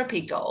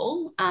therapy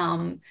goal.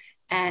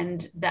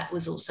 And that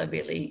was also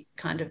really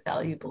kind of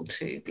valuable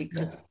too,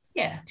 because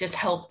just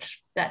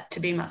helped that to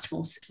be much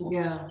more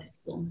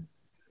successful.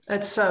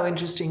 That's so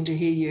interesting to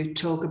hear you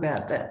talk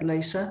about that,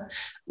 Lisa.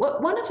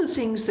 One of the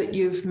things that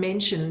you've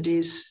mentioned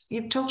is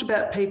you've talked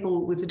about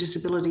people with a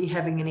disability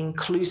having an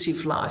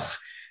inclusive life.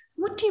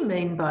 What do you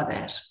mean by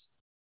that?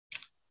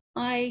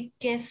 I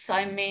guess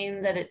I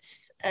mean that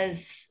it's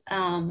as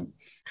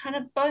kind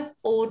of both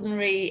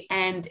ordinary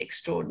and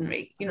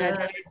extraordinary.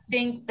 I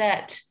think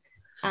that,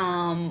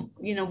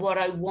 what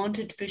I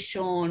wanted for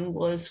Sean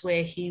was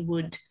where he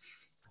would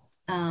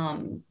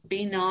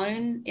be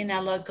known in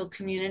our local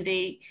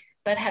community,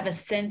 but have a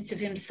sense of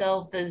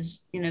himself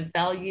as,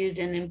 valued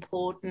and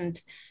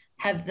important,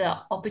 have the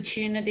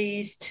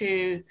opportunities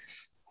to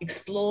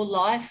explore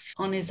life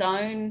on his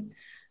own,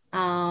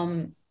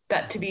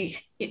 but to be,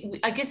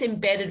 I guess,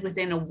 embedded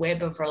within a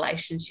web of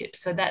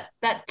relationships. So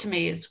that to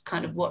me is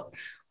kind of what,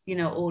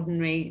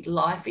 ordinary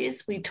life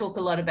is. We talk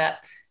a lot about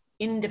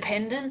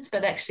independence,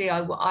 but actually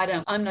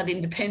I'm not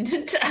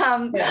independent.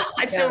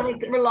 I still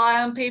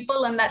rely on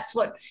people, and that's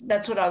what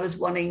I was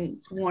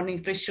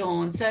wanting for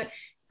Sean. So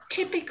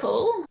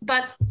typical,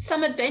 but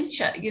some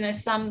adventure,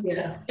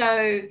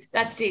 so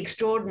that's the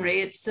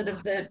extraordinary. It's sort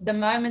of the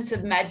moments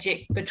of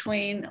magic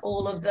between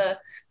all of the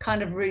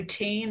kind of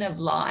routine of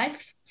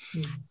life.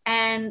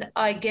 And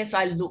I guess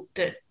I looked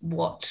at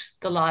what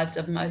the lives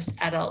of most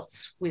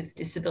adults with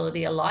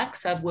disability are like.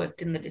 So I've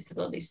worked in the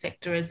disability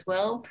sector as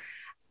well.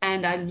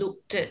 And I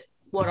looked at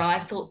what I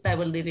thought they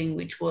were living,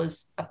 which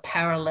was a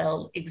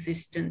parallel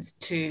existence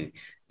to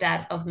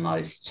that of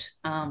most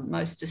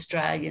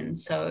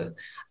Australians. So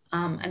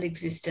an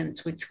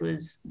existence which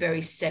was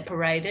very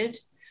separated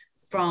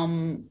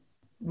from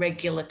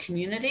regular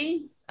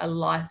community, a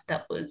life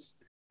that was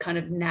kind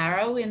of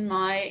narrow in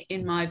my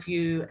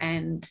view,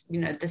 and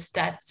the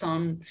stats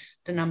on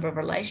the number of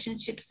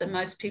relationships that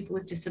most people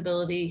with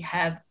disability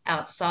have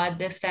outside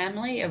their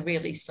family are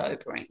really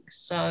sobering.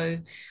 So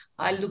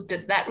I looked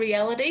at that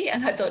reality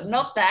and I thought,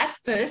 not that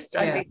first.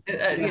 I think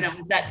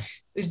that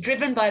was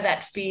driven by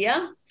that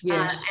fear,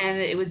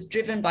 and it was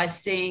driven by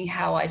seeing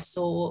how I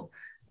saw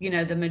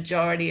the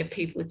majority of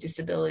people with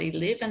disability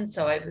live. And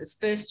so I was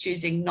first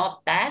choosing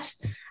not that.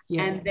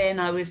 Yeah. And then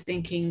I was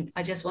thinking,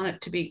 I just want it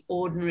to be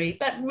ordinary,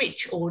 but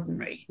rich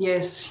ordinary.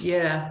 Yes,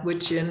 yeah,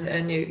 which,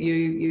 and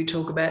you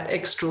talk about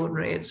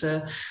extraordinary. It's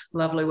a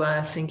lovely way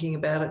of thinking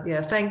about it.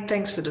 Yeah,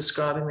 thanks for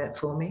describing that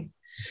for me.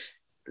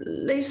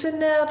 Lisa,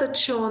 now that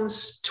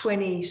Sean's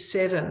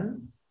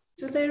 27,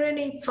 are there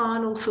any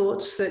final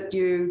thoughts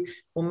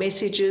or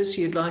messages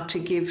you'd like to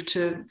give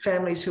to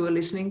families who are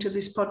listening to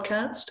this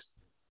podcast?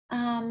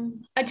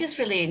 I just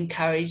really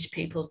encourage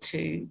people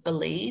to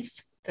believe.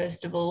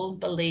 First of all,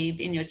 believe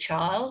in your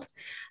child,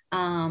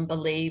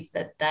 believe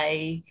that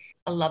they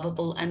are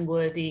lovable and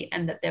worthy,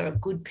 and that there are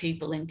good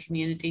people in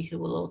community who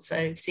will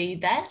also see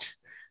that.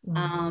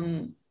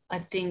 I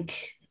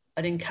think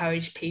I'd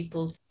encourage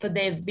people for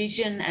their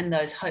vision and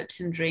those hopes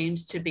and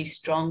dreams to be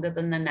stronger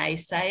than the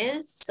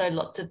naysayers. So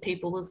lots of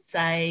people will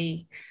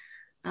say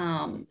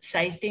unhelpful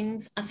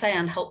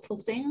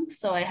things.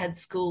 So I had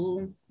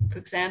school, for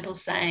example,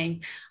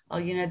 saying,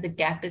 the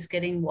gap is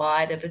getting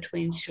wider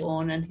between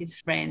Sean and his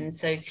friends.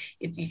 So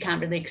you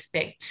can't really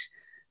expect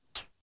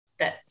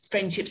that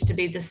friendships to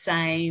be the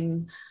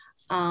same.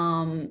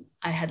 I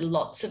had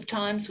lots of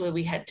times where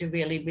we had to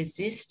really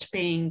resist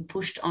being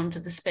pushed onto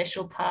the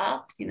special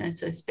path,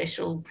 so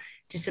special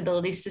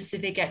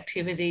disability-specific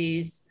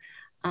activities,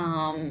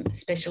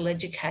 special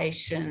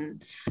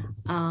education.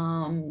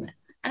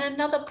 And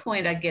another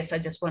point I guess I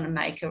just want to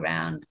make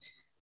around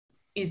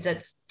is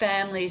that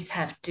families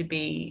have to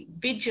be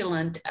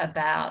vigilant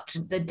about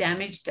the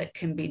damage that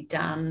can be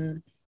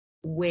done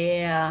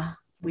where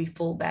we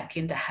fall back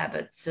into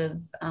habits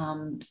of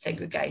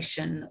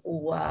segregation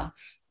or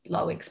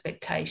low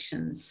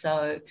expectations.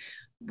 So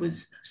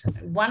was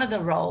one of the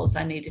roles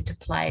I needed to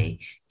play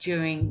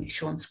during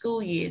Sean's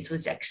school years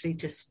was actually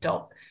to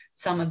stop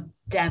some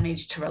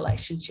damage to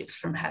relationships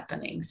from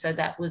happening. So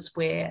that was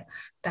where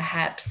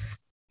perhaps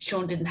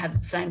Sean didn't have the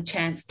same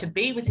chance to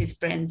be with his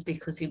friends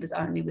because he was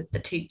only with the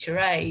teacher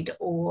aide,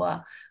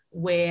 or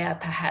where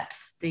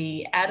perhaps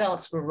the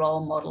adults were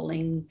role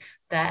modelling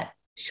that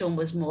Sean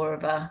was more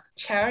of a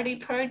charity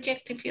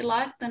project, if you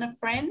like, than a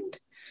friend.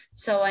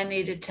 So I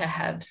needed to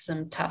have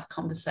some tough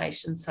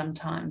conversations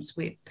sometimes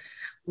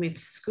with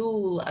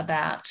school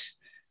about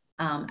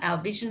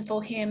our vision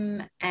for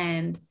him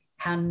and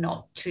how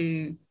not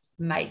to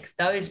make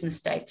those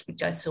mistakes,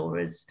 which I saw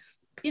as,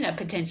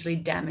 potentially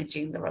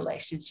damaging the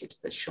relationships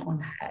that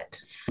Sean had.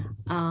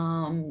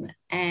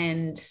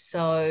 And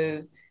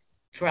so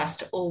for us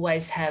to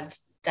always have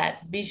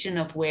that vision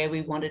of where we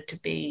wanted to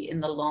be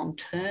in the long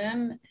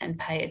term and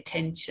pay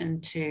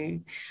attention to,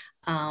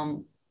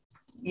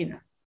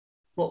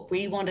 what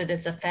we wanted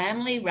as a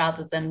family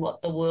rather than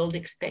what the world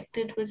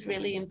expected was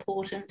really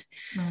important.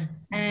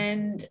 Mm-hmm.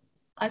 And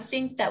I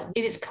think that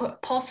it is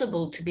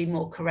possible to be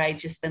more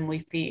courageous than we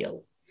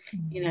feel.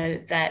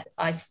 Mm-hmm. That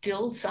I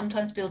still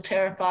sometimes feel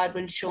terrified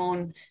when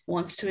Sean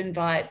wants to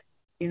invite,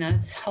 a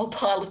whole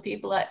pile of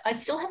people. I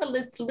still have a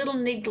little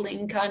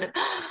niggling kind of,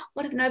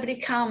 what if nobody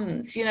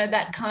comes?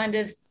 That kind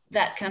of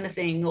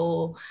thing.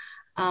 Or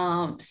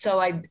so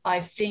I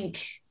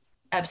think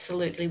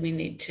absolutely we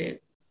need to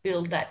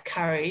build that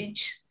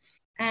courage.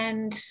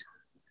 And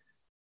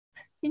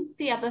I think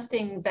the other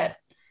thing that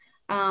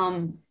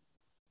I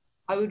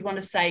would want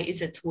to say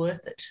is it's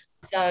worth it.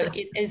 So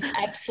it is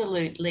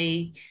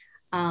absolutely,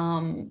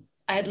 I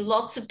had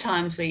lots of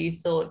times where you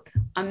thought,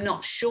 I'm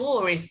not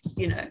sure if,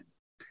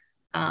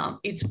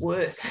 it's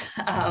worth,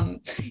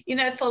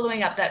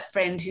 following up that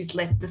friend who's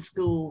left the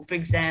school, for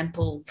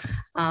example,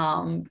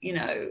 lots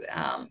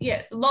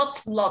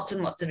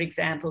and lots of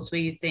examples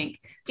where you think,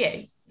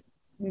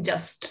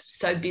 just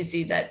so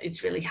busy that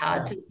it's really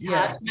hard to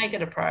make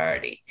it a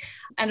priority.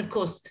 And of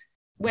course,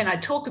 when I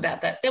talk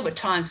about that, there were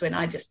times when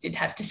I just did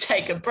have to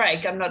take a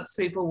break. I'm not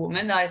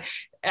Superwoman.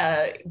 So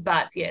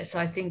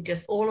I think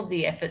just all of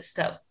the efforts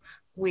that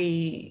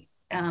we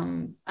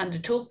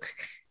undertook,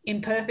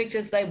 imperfect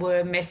as they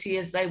were, messy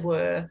as they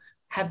were,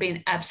 have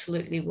been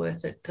absolutely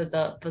worth it for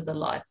the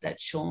life that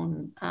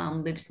Sean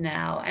lives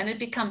now. And it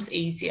becomes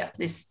easier.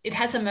 It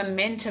has a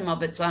momentum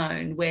of its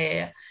own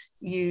where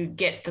you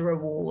get the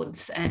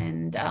rewards,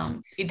 and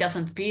it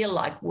doesn't feel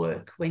like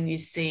work when you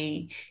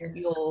see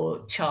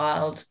your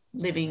child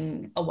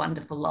living a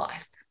wonderful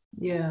life.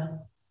 Yeah.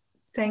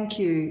 Thank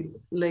you,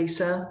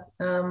 Lisa.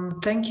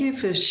 Thank you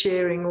for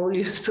sharing all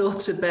your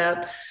thoughts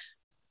about,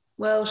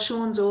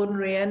 Sean's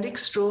ordinary and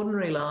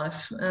extraordinary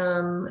life,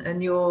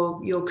 and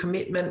your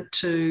commitment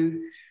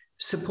to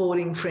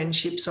supporting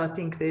friendships. I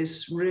think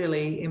there's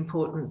really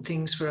important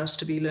things for us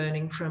to be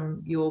learning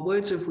from your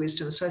words of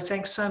wisdom. So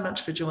thanks so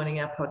much for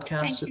joining our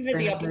podcast. Thank you for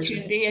the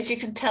opportunity. As you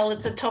can tell,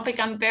 it's a topic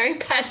I'm very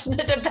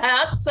passionate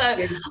about. So,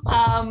 yes.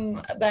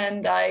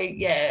 And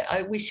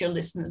I wish your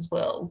listeners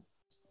well.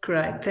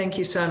 Great. Thank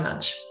you so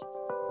much.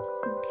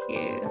 Thank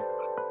you.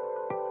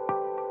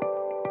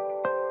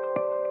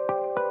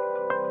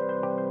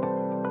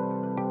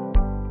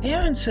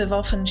 Parents have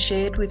often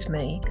shared with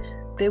me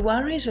their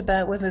worries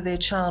about whether their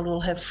child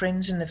will have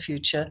friends in the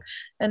future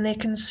and their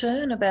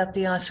concern about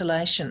the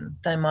isolation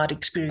they might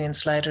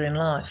experience later in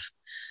life.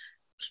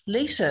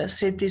 Lisa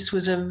said this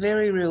was a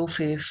very real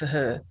fear for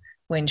her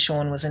when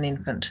Sean was an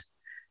infant,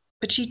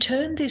 but she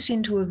turned this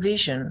into a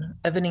vision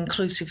of an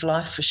inclusive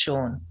life for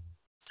Sean.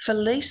 For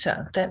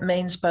Lisa, that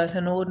means both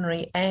an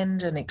ordinary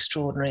and an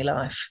extraordinary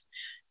life.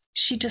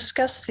 She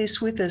discussed this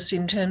with us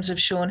in terms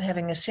of Sean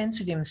having a sense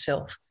of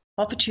himself,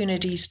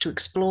 opportunities to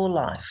explore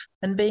life,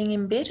 and being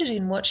embedded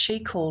in what she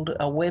called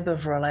a web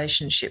of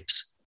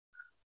relationships.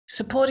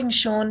 Supporting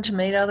Sean to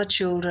meet other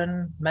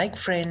children, make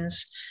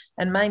friends,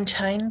 and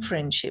maintain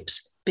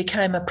friendships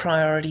became a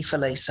priority for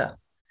Lisa.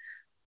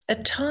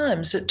 At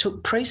times, it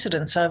took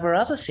precedence over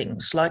other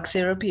things like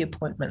therapy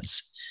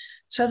appointments,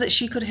 so that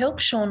she could help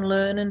Sean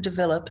learn and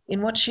develop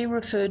in what she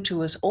referred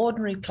to as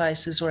ordinary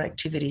places or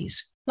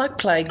activities, like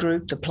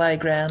playgroup, the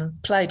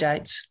playground, play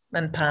dates,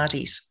 and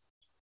parties.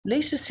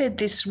 Lisa said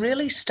this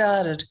really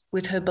started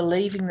with her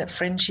believing that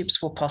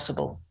friendships were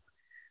possible.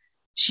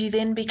 She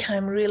then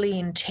became really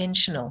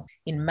intentional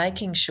in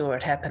making sure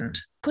it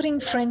happened, putting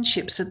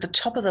friendships at the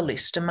top of the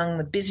list among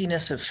the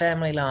busyness of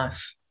family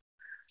life.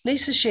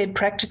 Lisa shared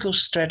practical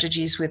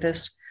strategies with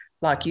us,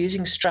 like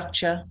using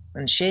structure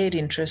and shared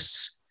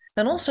interests,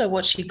 and also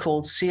what she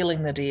called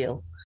sealing the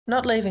deal,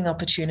 not leaving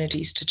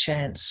opportunities to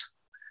chance.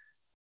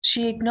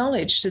 She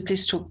acknowledged that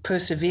this took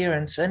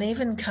perseverance and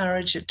even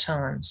courage at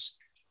times.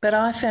 But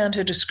I found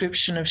her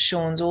description of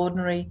Sean's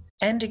ordinary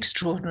and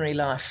extraordinary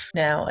life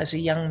now as a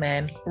young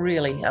man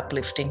really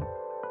uplifting.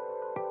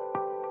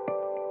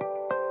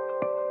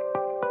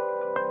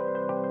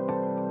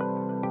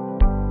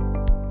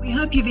 We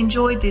hope you've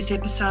enjoyed this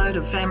episode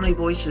of Family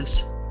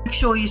Voices. Make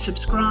sure you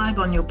subscribe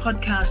on your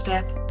podcast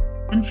app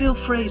and feel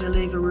free to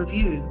leave a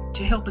review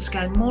to help us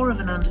gain more of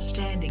an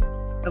understanding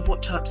of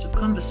what types of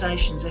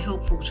conversations are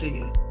helpful to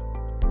you.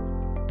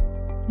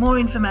 More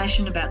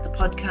information about the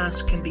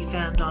podcast can be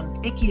found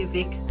on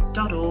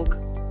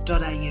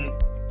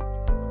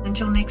ekiavic.org.au.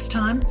 Until next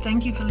time,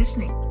 thank you for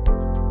listening.